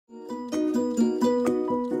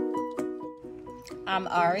I'm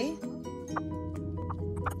Ari.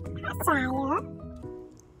 Siah.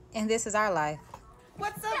 And this is our life.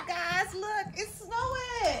 What's up, guys? Look, it's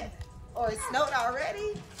snowing. Or it snowed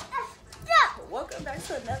already. Welcome back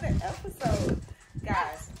to another episode.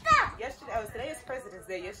 Guys, today is President's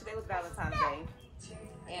Day. Yesterday was Valentine's Day.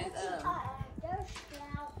 And,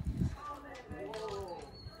 whoa,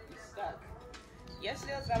 you stuck.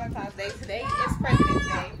 Yesterday was Valentine's Day. Today is President's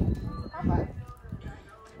Day. Okay.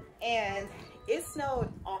 And it snowed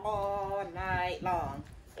all night long.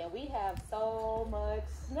 And we have so much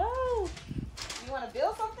snow. You want to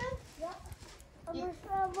build something? Yep. I'm going to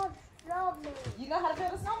build a snowman. You know how to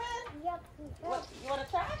build a snowman? Yep. What, you want to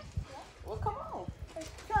try? Yep. Well, come on. Let's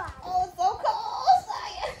try. Oh, it's so cold,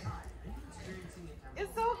 Siah.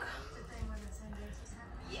 It's so cold.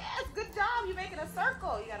 Yes, good job. You're making a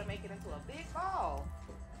circle. You got to make it into a big ball.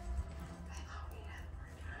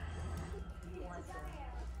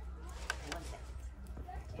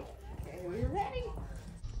 Okay, we're ready.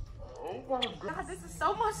 Oh my God, this is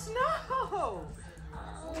so much snow.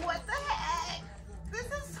 What the heck? This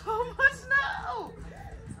is so much snow.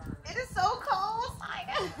 It is so cold,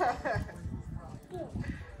 Siah.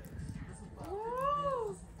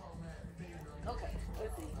 Woo. Okay,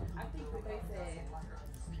 let's see. I think what they said.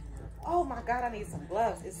 Oh my God, I need some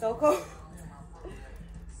gloves. It's so cold.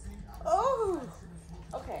 Oh.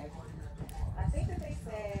 Okay. I think that they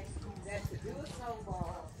said that to do a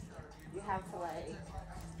snowball, you have to like.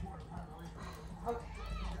 Okay.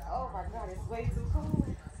 Oh my God, it's way too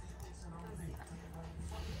cold.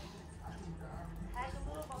 Has a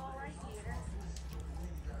little ball right here.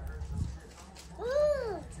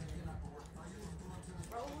 Ooh.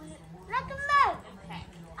 Roll it. Look at mine. Okay.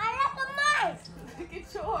 I like mine. Look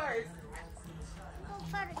at yours.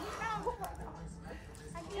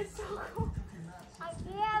 It's so cool. I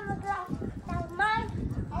have a glass like mine.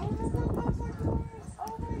 I don't know what looks like yours. Oh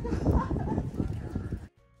my God.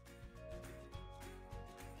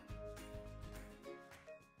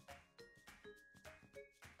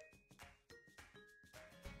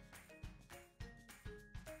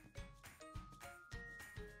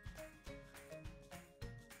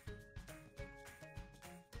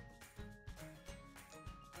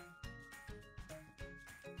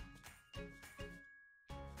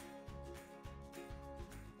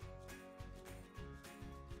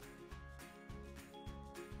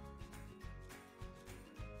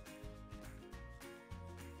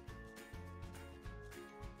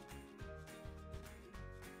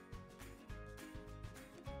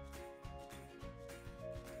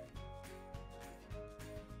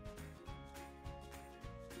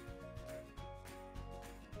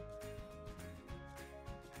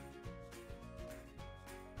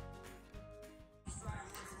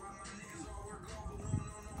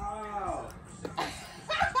 Oh.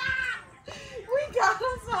 We got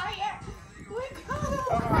him, Siah. We got him.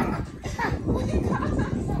 We got him.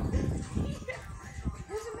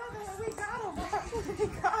 There's another one. We got him. We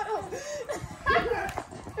got him.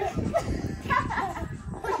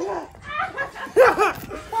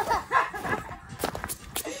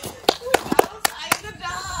 Good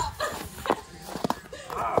job.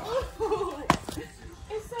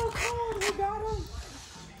 It's so cold. We got him.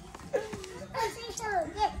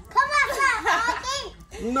 Come on, Daddy.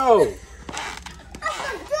 No.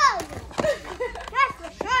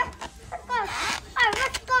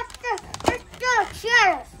 Let's go.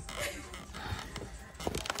 Cheers.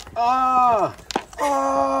 Ah.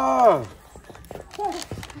 Ah.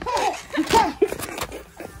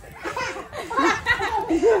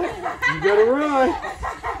 You better run.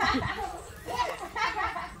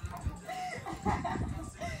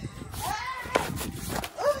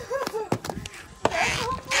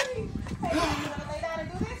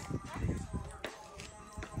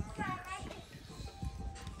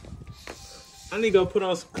 I need to go put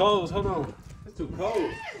on some clothes. Hold on. It's too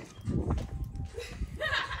cold.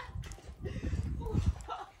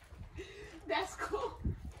 That's cool.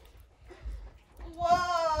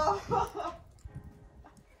 Whoa.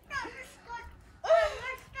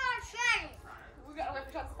 We gotta wait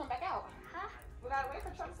for Travis to come back out. Huh? We gotta wait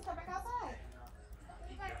for Travis to come back outside.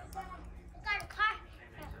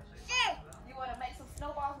 You wanna make some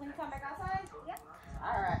snowballs when you come back outside? Yep.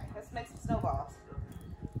 Alright, let's make some snowballs.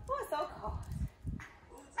 Oh, it's so cold.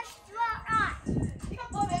 Let's draw on. You can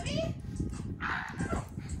blow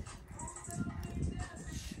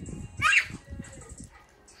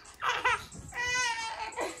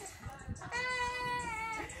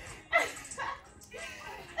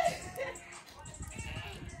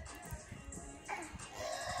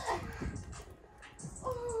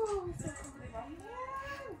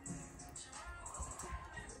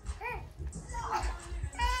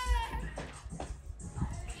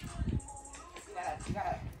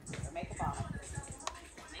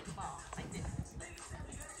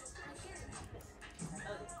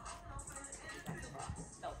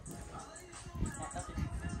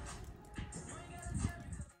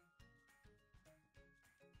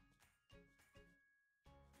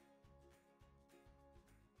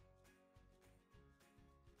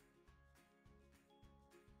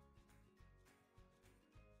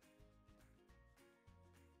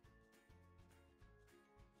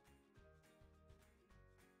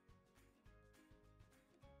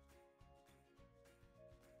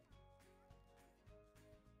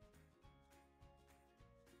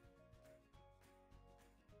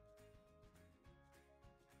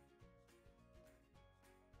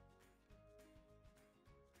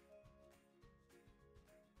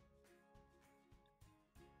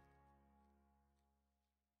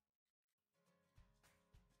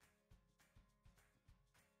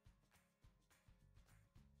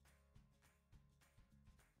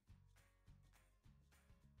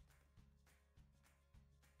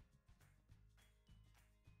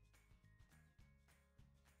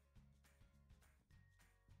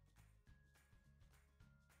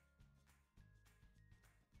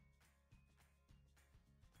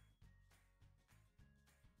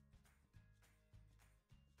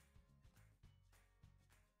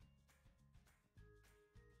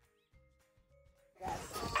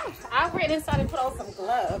ran inside and put on some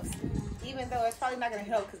gloves, even though it's probably not gonna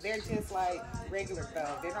help because they're just like regular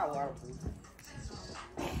gloves. They're not waterproof.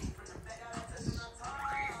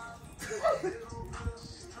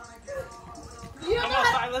 You don't know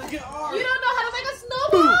how to, let's get on. you don't know how to make a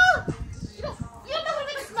snowball. You don't know how to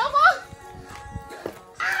make a snowball.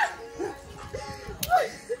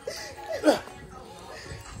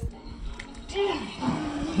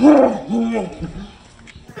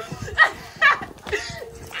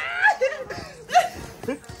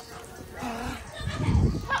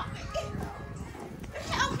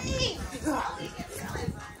 Help me!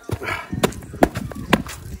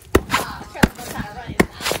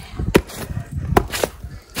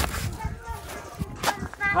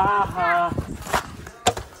 Ha ha.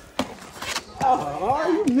 Oh,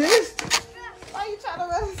 you missed. Why are you trying to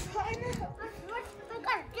run inside now? We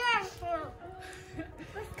got Jerry's here.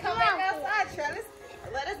 Come back outside, Trellis.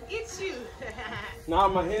 Let us get you. Nah,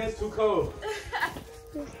 my hand's too cold.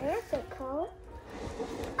 Your hair's so cold.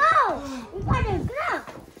 Oh, we got a glove.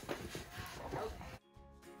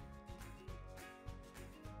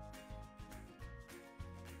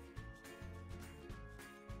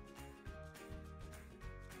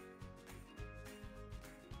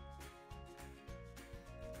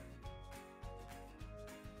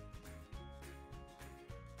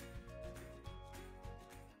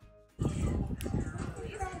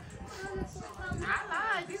 I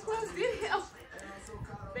lied. These clothes did help.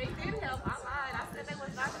 They did help. I lied. I said they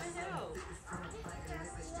was not going to help.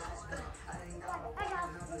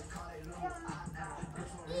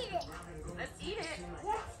 Eat it. Let's eat it.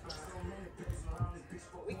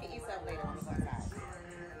 We can eat some later when we go outside.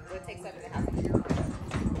 We'll take some in the house.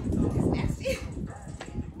 It's nasty.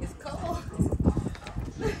 It's cold.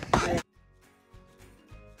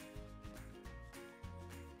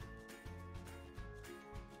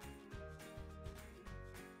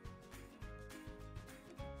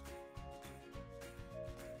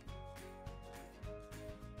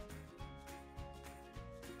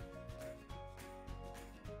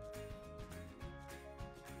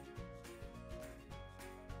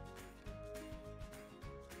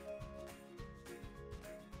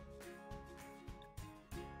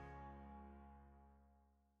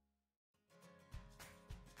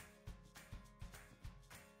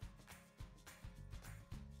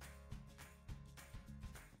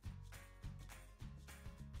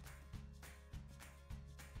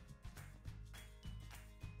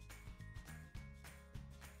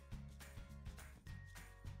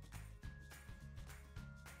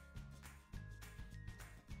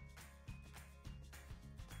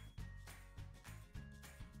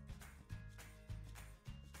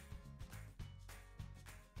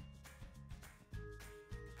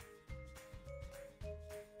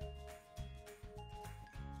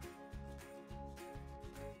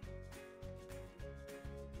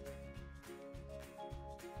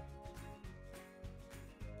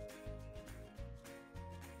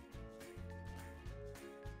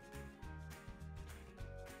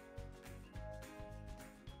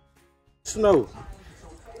 Snow.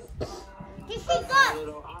 Did she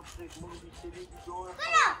go?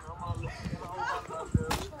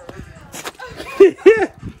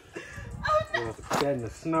 That in the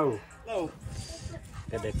snow.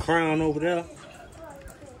 Got that crown over there.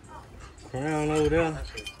 Crown over there.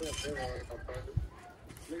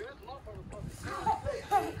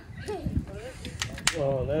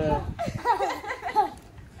 Oh, there.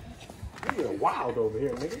 You get wild over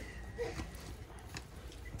here, nigga.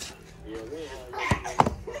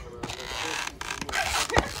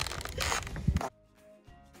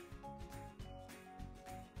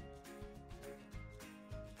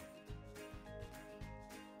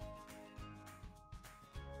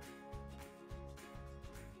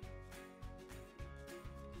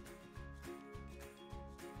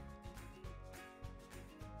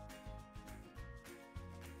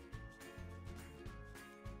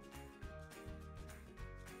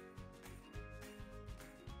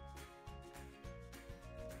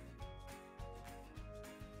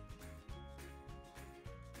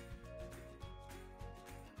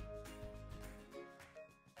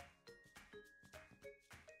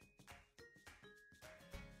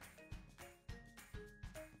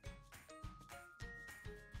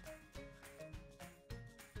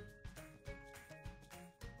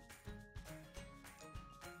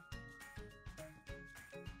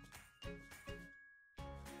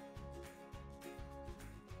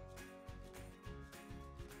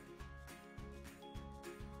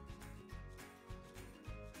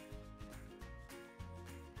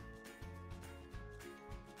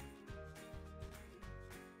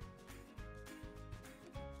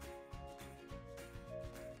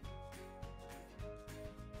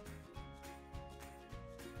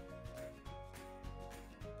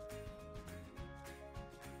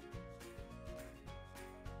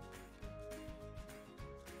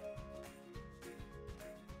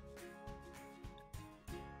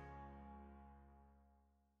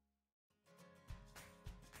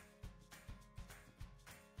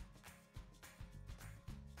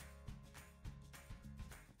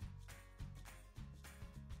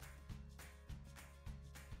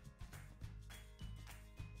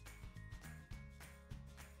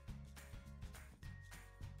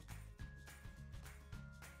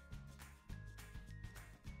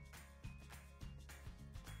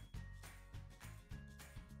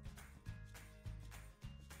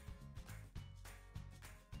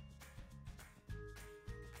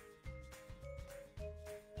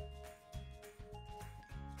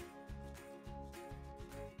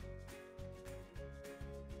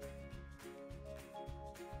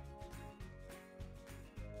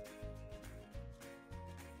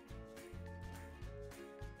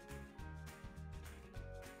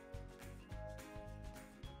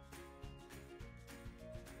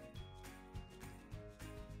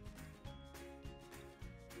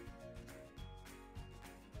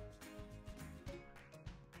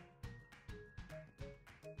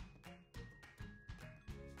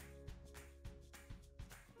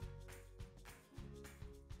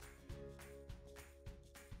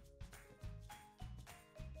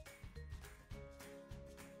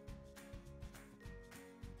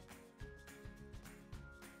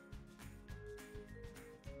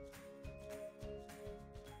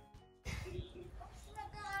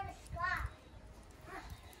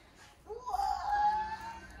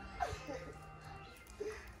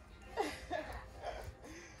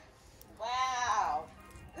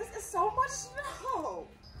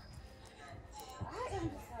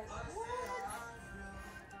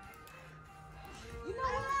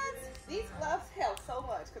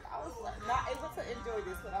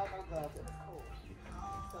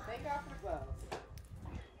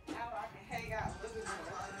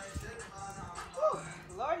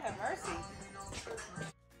 seat.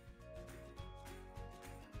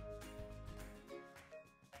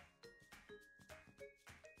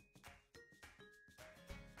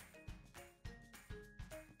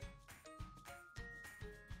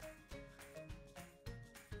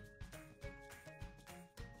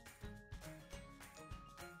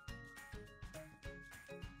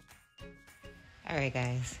 All right,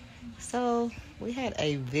 guys. So we had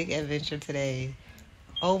a big adventure today.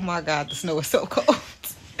 Oh my God, the snow is so cold.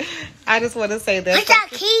 I just want to say that. What's that,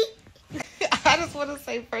 Key? I just want to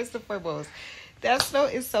say first and foremost, that snow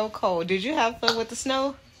is so cold. Did you have fun with the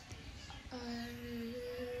snow?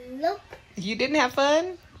 Nope. You didn't have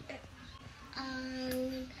fun?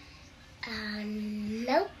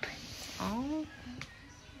 Nope. Oh.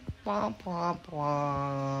 Womp, womp,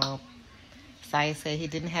 womp. Siah said he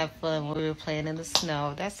didn't have fun when we were playing in the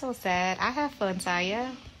snow. That's so sad. I have fun,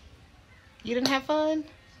 Siah. You didn't have fun?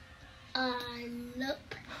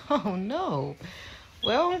 Nope. Oh, no.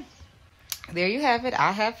 Well, there you have it.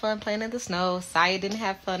 I had fun playing in the snow. Siah didn't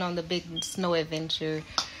have fun on the big snow adventure.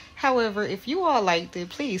 However, if you all liked it,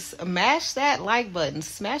 please smash that like button.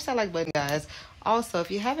 Smash that like button, guys. Also, if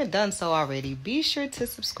you haven't done so already, be sure to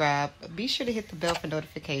subscribe. Be sure to hit the bell for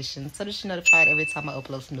notifications so that you're notified every time I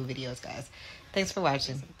upload some new videos, guys. Thanks for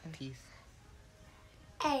watching. Peace.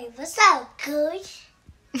 Hey, what's up, guys?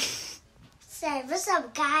 Say, what's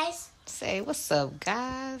up, guys? Say, what's up,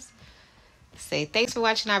 guys? Say, thanks for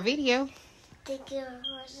watching our video. Thank you for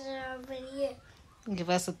watching our video. Give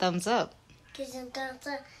us a thumbs up. Give some thumbs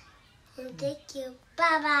up. And thank you.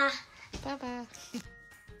 Bye-bye. Bye-bye.